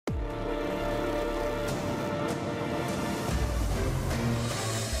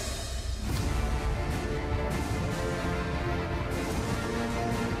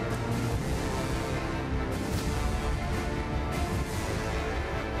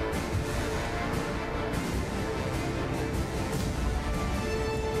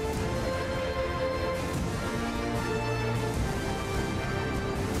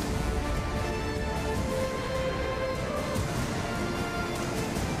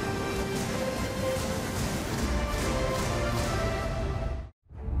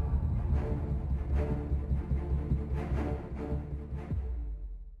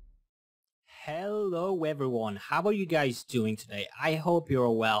everyone, how are you guys doing today? I hope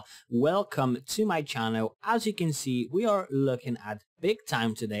you're well. Welcome to my channel. As you can see, we are looking at Big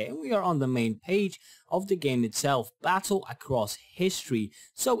Time today, and we are on the main page of the game itself, Battle Across History.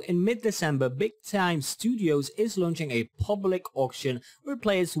 So in mid-December, Big Time Studios is launching a public auction where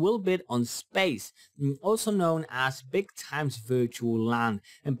players will bid on space, also known as Big Time's virtual land,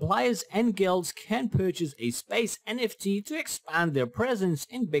 and players and guilds can purchase a space NFT to expand their presence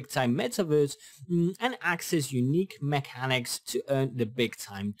in Big Time Metaverse and access unique mechanics to earn the Big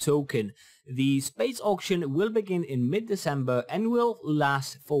Time token. The space auction will begin in mid-December and will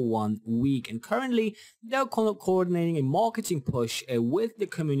last for 1 week, and currently they're coordinating a marketing push with the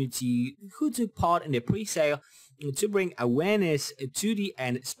community who took part in the pre-sale to bring awareness to the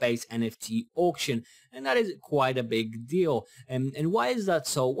space NFT auction, and that is quite a big deal. And why is that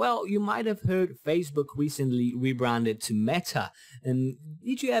so? Well, you might have heard Facebook recently rebranded to Meta, and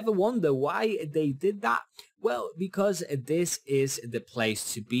did you ever wonder why they did that? Well, because this is the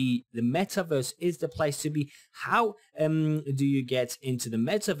place to be. The metaverse is the place to be. How do you get into the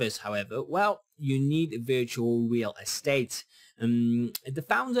metaverse, however? Well, you need virtual real estate. The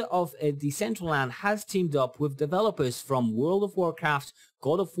founder of Decentraland has teamed up with developers from World of Warcraft,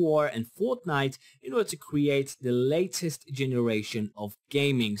 God of War and Fortnite in order to create the latest generation of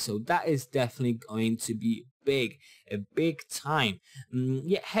gaming. So that is definitely going to be a big time.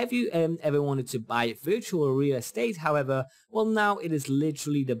 Yeah, have you ever wanted to buy virtual real estate, however? Well, now it is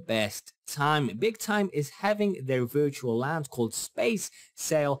literally the best time. Big Time is having their virtual land called Space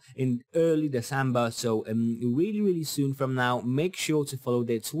sale in early December, so really soon from now. Make sure to follow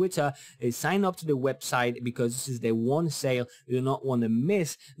their Twitter, sign up to the website, because this is their one sale you do not want to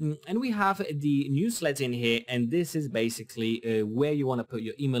miss. And we have the newsletter in here, and this is basically where you want to put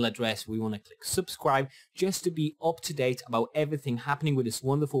your email address. We want to click subscribe just to be up to date about everything happening with this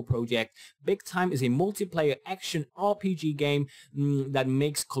wonderful project. Big Time is a multiplayer action RPG game that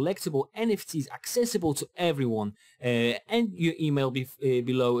makes collectible NFTs accessible to everyone, and your email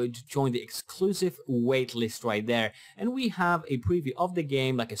below to join the exclusive waitlist right there. And we have a preview of the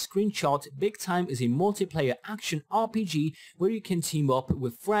game, like a screenshot. Big Time is a multiplayer action RPG where you can team up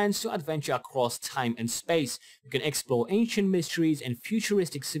with friends to adventure across time and space. You can explore ancient mysteries and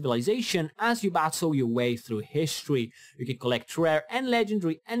futuristic civilization as you battle your way through history. You can collect rare and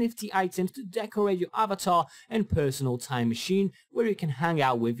legendary NFT items to decorate your avatar and personal time machine where you can hang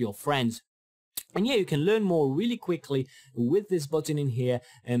out with your friends. And yeah, you can learn more really quickly with this button in here,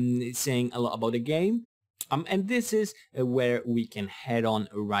 saying a lot about the game. And this is where we can head on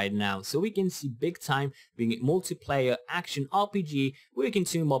right now. So we can see Big Time being a multiplayer action RPG where you can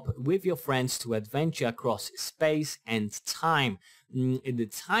team up with your friends to adventure across space and time. The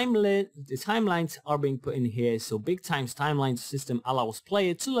timelines are being put in here. So Big Time's timeline system allows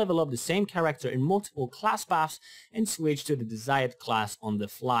players to level up the same character in multiple class paths and switch to the desired class on the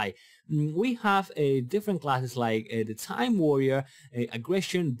fly. We have different classes like the Time Warrior,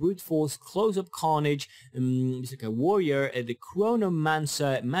 Aggression, Brute Force, Close-Up Carnage, it's like a Warrior, the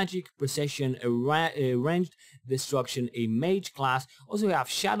Chronomancer, Magic, Precision, Ranged Destruction, a Mage class. Also we have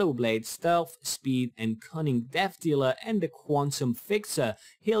Shadow Blade, Stealth, Speed and Cunning, Death Dealer, and the Quantum Fixer.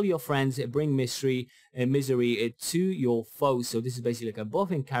 Heal your friends, bring misery to your foes. So this is basically like a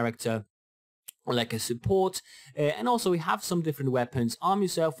buffing character, or like a support. And also we have some different weapons. Arm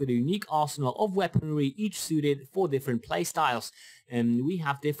yourself with a unique arsenal of weaponry, each suited for different playstyles. And we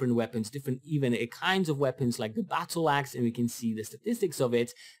have different weapons, different even kinds of weapons, like the battle axe, and we can see the statistics of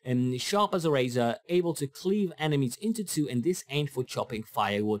it. Sharp as a razor, able to cleave enemies into two, and this ain't for chopping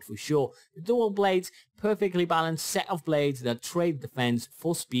firewood for sure. The dual blades, perfectly balanced set of blades that trade defense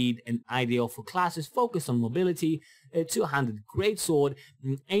for speed and ideal for classes focused on mobility. Two-handed greatsword,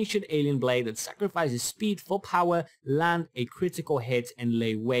 ancient alien blade that sacrifices speed for power, land a critical hit and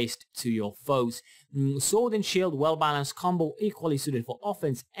lay waste to your foes. Sword and shield, well-balanced combo, equally suited for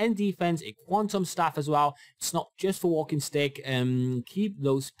offense and defense. A quantum staff as well. It's not just for walking stick. Keep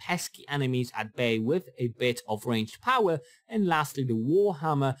those pesky enemies at bay with a bit of ranged power. And lastly, the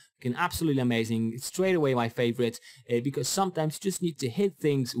Warhammer, can absolutely amazing. It's straight away my favorite, because sometimes you just need to hit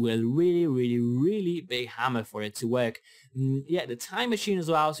things with a really big hammer for it to work. Yeah, the time machine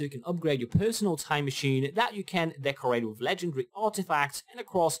as well, so you can upgrade your personal time machine that you can decorate with legendary artifacts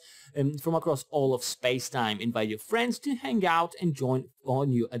and from across all of space-time. Invite your friends to hang out and join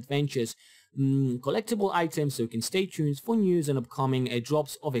on your adventures. Collectible items, so you can stay tuned for news and upcoming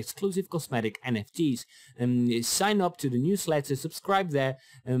drops of exclusive cosmetic NFTs. Sign up to the newsletter, subscribe there.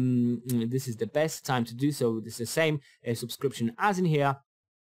 This is the best time to do so. This is the same subscription as in here.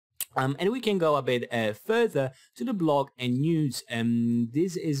 And we can go a bit further to the blog and news.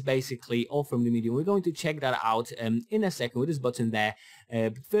 This is basically all from the media. We're going to check that out in a second with this button there.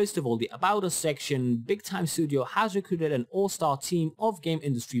 But first of all, the About Us section. Big Time Studio has recruited an all-star team of game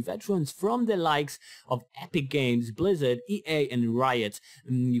industry veterans from the likes of Epic Games, Blizzard, EA and Riot.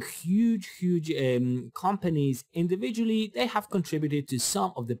 Huge companies. Individually, they have contributed to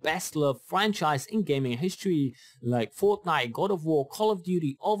some of the best loved franchise in gaming history, like Fortnite, God of War, Call of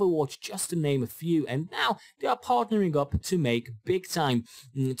Duty, Overwatch, just to name a few, and now they are partnering up to make Big Time.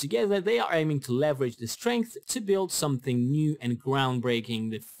 Together they are aiming to leverage the strength to build something new and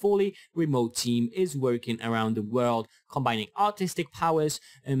groundbreaking. The fully remote team is working around the world, combining artistic powers,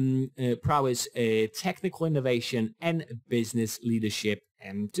 technical innovation and business leadership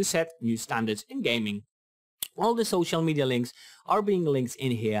to set new standards in gaming. All the social media links are being linked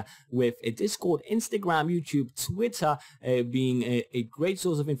in here, with a Discord, Instagram, YouTube, Twitter being a great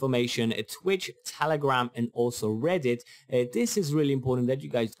source of information, Twitch, Telegram and also Reddit. This is really important that you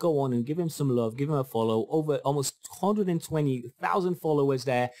guys go on and give him some love, give him a follow. Over almost 120,000 followers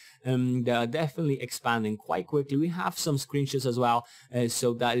there. They are definitely expanding quite quickly. We have some screenshots as well,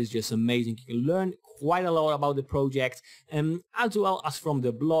 so that is just amazing. You can learn quite a lot about the project, as well as from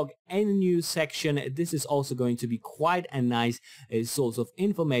the blog and news section. This is also going to be quite a nice source of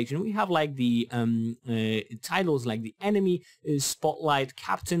information. We have like the titles like the Enemy Spotlight,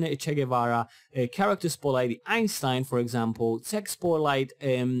 Captain Che Guevara, Character Spotlight, the Einstein, for example, Tech Spotlight,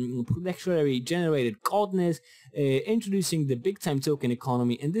 Predictionary Generated Godness, introducing the Big Time token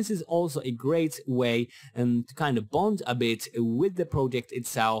economy. And this is also a great way to kind of bond a bit with the project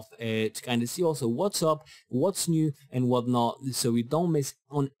itself, to kind of see also what's up, what's new and whatnot, so we don't miss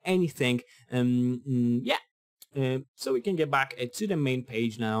on anything. So we can get back to the main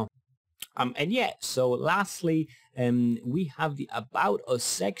page now. And yeah, so lastly, we have the About Us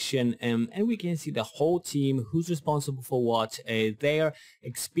section, and we can see the whole team, who's responsible for what, their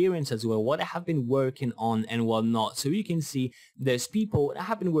experience as well, what they have been working on and whatnot. So you can see there's people that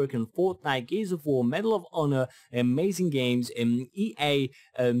have been working on Fortnite, Gears of War, Medal of Honor, Amazing Games, EA,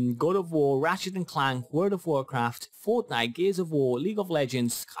 God of War, Ratchet and Clank, World of Warcraft, Fortnite, Gears of War, League of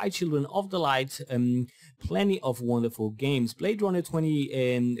Legends, Sky Children of the Light, plenty of wonderful games, Blade Runner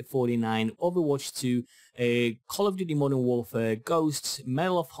 2049, Overwatch 2, Call of Duty Modern Warfare, Ghosts,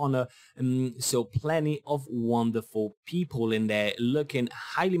 Medal of Honor. So plenty of wonderful people in there, looking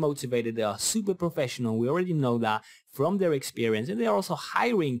highly motivated. They are super professional. We already know that from their experience, and they're also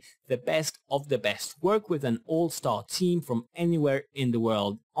hiring the best of the best. Work with an all-star team from anywhere in the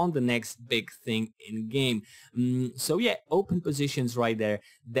world on the next big thing in game. So yeah, open positions right there.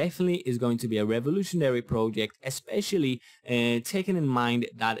 Definitely is going to be a revolutionary project, especially taking in mind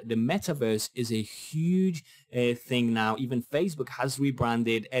that the metaverse is a huge thing now. Even Facebook has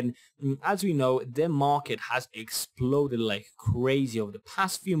rebranded, and as we know, the market has exploded like crazy over the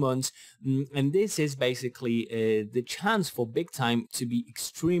past few months, and this is basically the chance for Big Time to be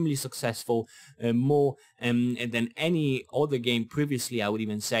extremely successful, more than any other game previously, I would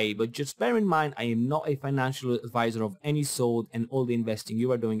even say. But just bear in mind, I am not a financial advisor of any sort, and all the investing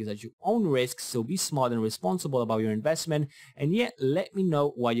you are doing is at your own risk, so be smart and responsible about your investment. And yet, let me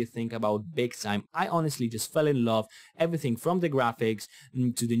know what you think about Big Time. I honestly just fell in love. Everything from the graphics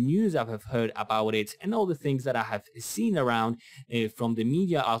to the news I have heard about it, and all the things that I have seen around from the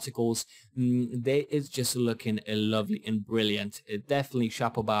media articles, they is just looking lovely and brilliant. Definitely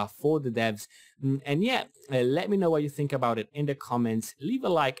chapeau bar for the devs. And yeah, let me know what you think about it in the comments. Leave a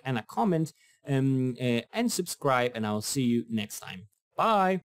like and a comment, and subscribe, and I'll see you next time. Bye.